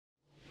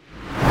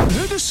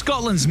does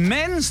Scotland's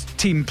men's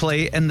team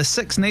play in the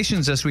Six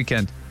Nations this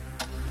weekend?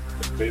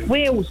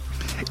 Wales.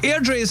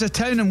 Airdrie is a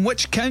town in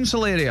which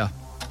council area?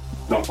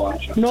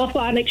 North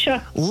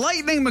Lanarkshire.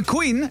 Lightning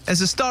McQueen is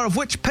the star of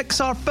which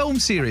Pixar film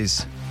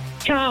series?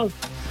 Charles.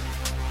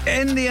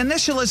 In the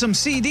initialism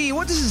CD,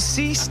 what does the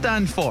C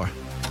stand for?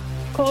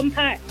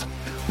 Compact.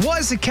 What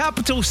is the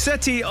capital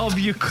city of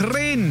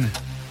Ukraine?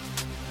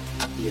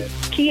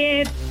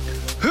 Kiev.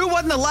 Who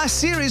won the last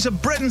series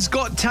of Britain's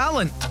Got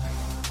Talent?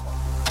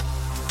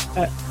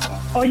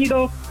 On you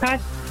go.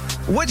 Pass.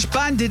 Which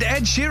band did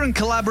Ed Sheeran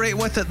collaborate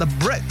with at the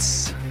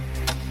Brits?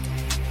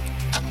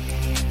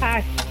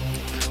 Pass.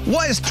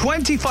 What is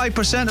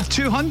 25% of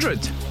 200?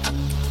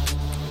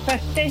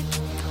 50.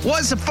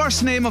 What is the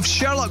first name of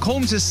Sherlock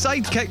Holmes'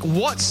 sidekick,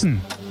 Watson?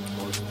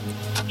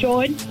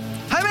 John.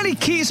 How many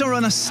keys are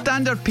on a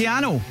standard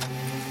piano?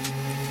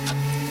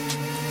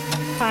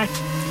 Pass.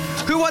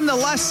 Who won the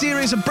last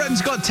series of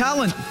Britain's Got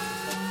Talent?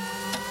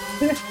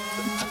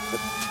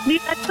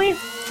 Leave that place.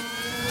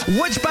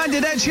 Which band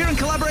did Ed Sheeran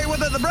collaborate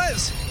with at the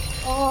Brits?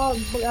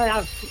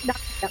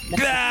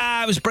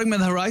 It was Bring Me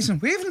the Horizon.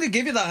 We even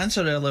gave you that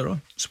answer earlier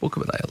on. Spoke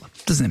about that earlier.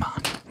 Doesn't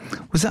matter.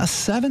 Was that a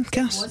 7,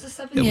 Cass? Was it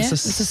 7? It Yeah, was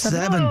a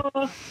 7.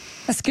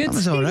 That's good. That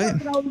was all right.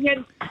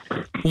 Brilliant.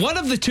 One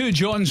of the two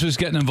Johns was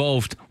getting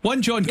involved.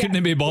 One John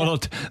couldn't be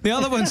bothered. The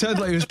other one sounded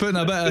like he was putting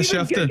a bit of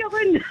shift in.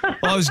 Googling.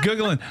 I was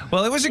Googling.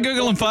 Well, I wasn't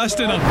Googling fast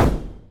enough.